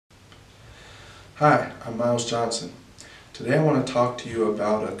Hi, I'm Myles Johnson. Today I want to talk to you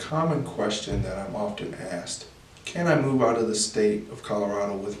about a common question that I'm often asked. Can I move out of the state of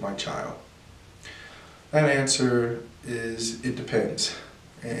Colorado with my child? That answer is it depends.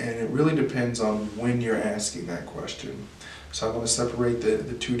 And it really depends on when you're asking that question. So I'm going to separate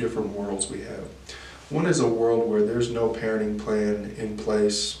the two different worlds we have. One is a world where there's no parenting plan in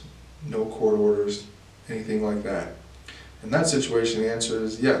place, no court orders, anything like that. In that situation, the answer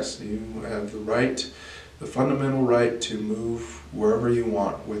is yes. You have the fundamental right to move wherever you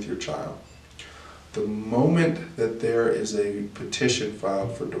want with your child. The moment that there is a petition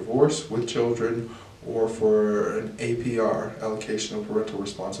filed for divorce with children or for an APR, allocation of parental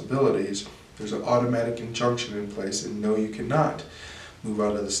responsibilities, there's an automatic injunction in place, and no, you cannot move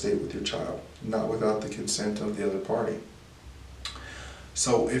out of the state with your child, not without the consent of the other party.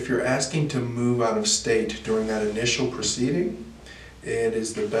 So if you're asking to move out of state during that initial proceeding, it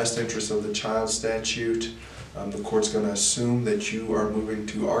is the best interest of the child statute. The court's going to assume that you are moving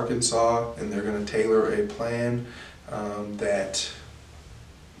to Arkansas, and they're going to tailor a plan that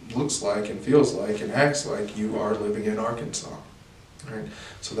looks like and feels like and acts like you are living in Arkansas. Right?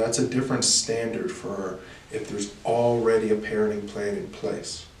 So that's a different standard for if there's already a parenting plan in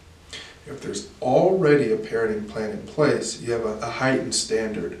place. If there's already a parenting plan in place, you have a heightened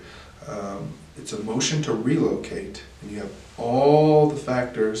standard. It's a motion to relocate, and you have all the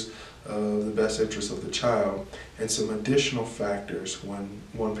factors of the best interest of the child and some additional factors when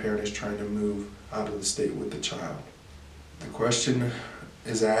one parent is trying to move out of the state with the child. The question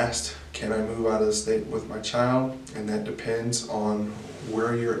is asked, can I move out of the state with my child? And that depends on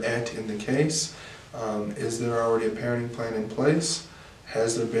where you're at in the case. Is there already a parenting plan in place?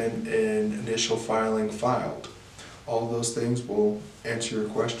 Has there been an initial filing filed? All those things will answer your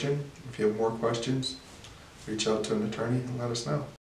question. If you have more questions, reach out to an attorney and let us know.